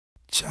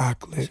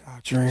Chocolate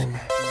dream.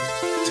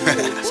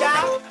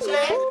 Chocolate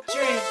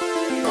dream.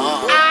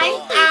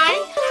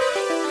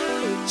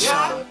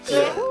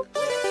 Chocolate.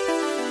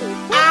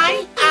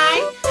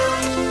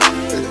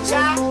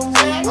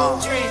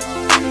 Chocolate dream.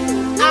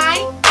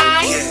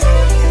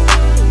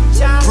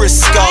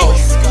 Brisco,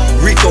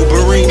 Ricco,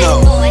 Barrino.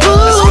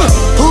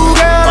 Ooh,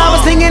 girl, I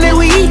was thinking that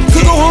we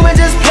could go home and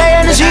just play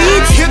in the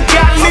sheets. You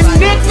got me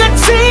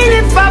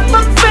nicotine if I'm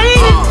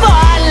faded for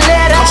a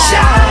letter.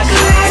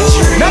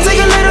 Now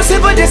take a little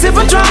sip of this, sip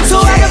of drunk, so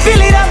I can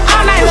feel it up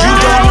all night long.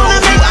 I wanna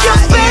make your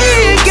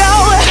baby go.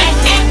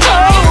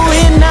 Oh,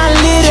 in a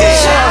little.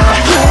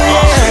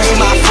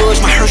 My fudge,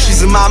 my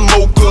Hershey's, and my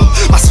mocha.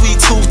 My sweet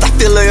tooth, I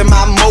feel her in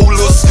my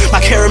molars. My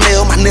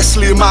caramel, my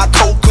Nestle, and my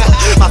Coca.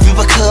 My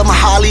Vivica, my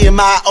Holly, and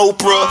my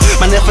Oprah.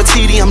 My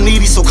Nefertiti, I'm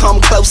needy, so come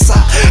closer.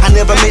 I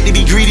never meant to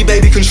be greedy,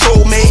 baby,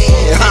 control me.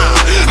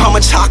 I'm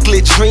a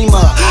chocolate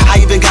dreamer. I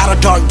even got a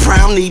dark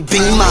brownie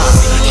beamer.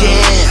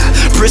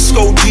 Yeah,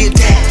 Brisco did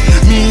that.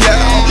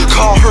 Meow,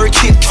 call her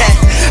Kit Kat.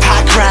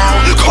 High crowd,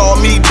 call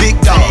me Big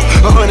Dog.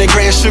 100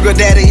 grand sugar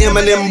daddy,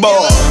 Eminem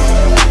boy.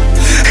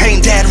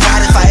 Ain't that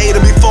right? If I ate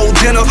her before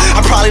dinner,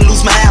 I'd probably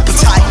lose my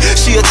appetite.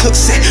 She a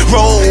Tootsie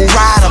Roll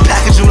Rider,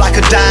 package you like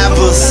a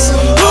divers.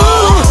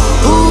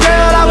 Ooh,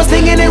 girl, I was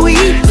thinking that we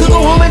could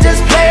go home and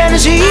just play in the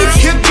sheets.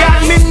 You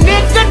got me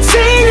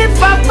nicotine if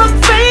I'm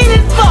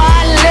faded for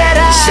a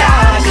letter.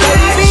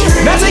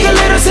 Now take a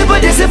little sip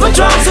of this, sip of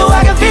drunk, so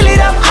I can feel it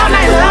up all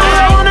night long.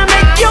 I wanna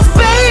make your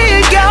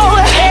baby go.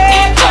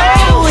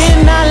 Oh,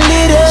 in a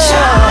little.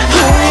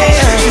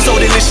 She's so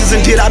delicious,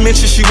 and did I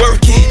mention she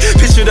work it?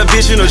 Picture the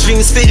vision, her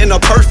jeans fitting her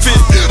perfect.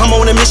 I'm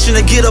on a mission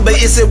to get her, but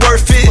is it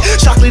worth it?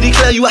 Chocolate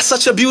declare you are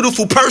such a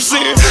beautiful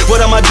person. What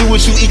I'ma do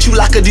with you, eat you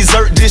like a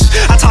dessert dish.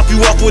 I top you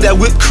off with that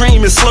whipped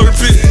cream and slurp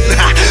it.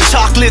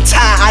 Chocolate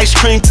tie ice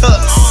cream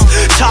tucks.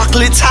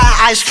 Chocolate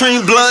tie ice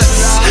cream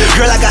blunts.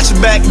 Girl, I got your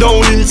back,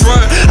 don't in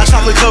front. I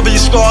chocolate cover your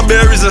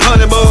strawberries and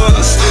honey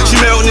buns. She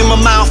melting in my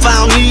mouth,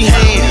 I don't need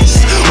hands.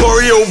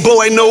 Oreo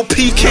boy, no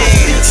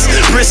pecans.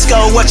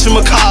 Brisco,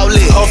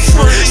 whatchamacallit.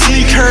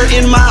 Sneak her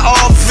in my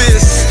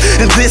office,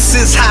 and this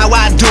is how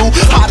I do.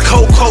 Hot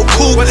cocoa,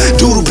 cool,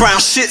 doodle brown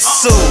shit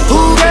tzu.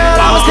 Ooh, girl,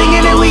 I was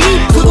thinking that we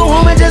could go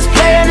home and just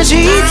play in the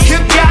sheets. You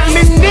got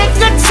me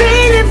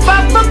nicotine if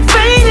I'm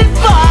faded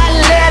for a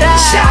letter.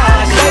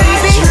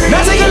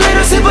 Now take a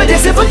little sip of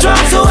this, sip of drunk,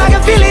 so I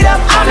can feel it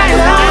up all night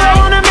long. I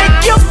wanna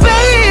make your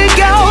baby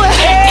go.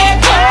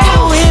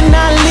 Oh, in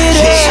a little.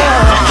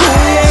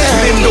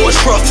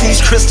 Rough, he's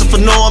Christopher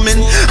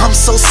Norman. I'm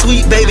so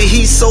sweet, baby,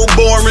 he's so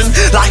boring.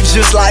 Life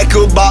just like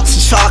a box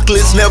of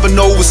chocolates. Never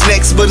know what's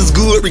next, but it's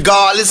good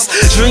regardless.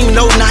 Dream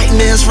no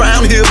nightmares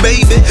round here,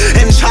 baby.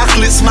 And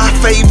chocolate's my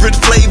favorite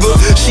flavor.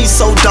 She's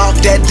so dark,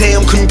 that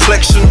damn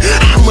complexion.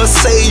 I must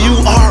say you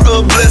are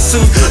a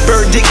blessing.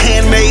 Verdict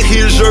handmade,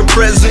 here's your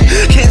present.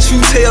 Can't you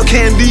tell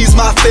candy's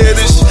my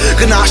fetish?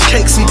 Ganache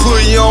cakes and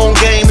put you on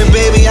game.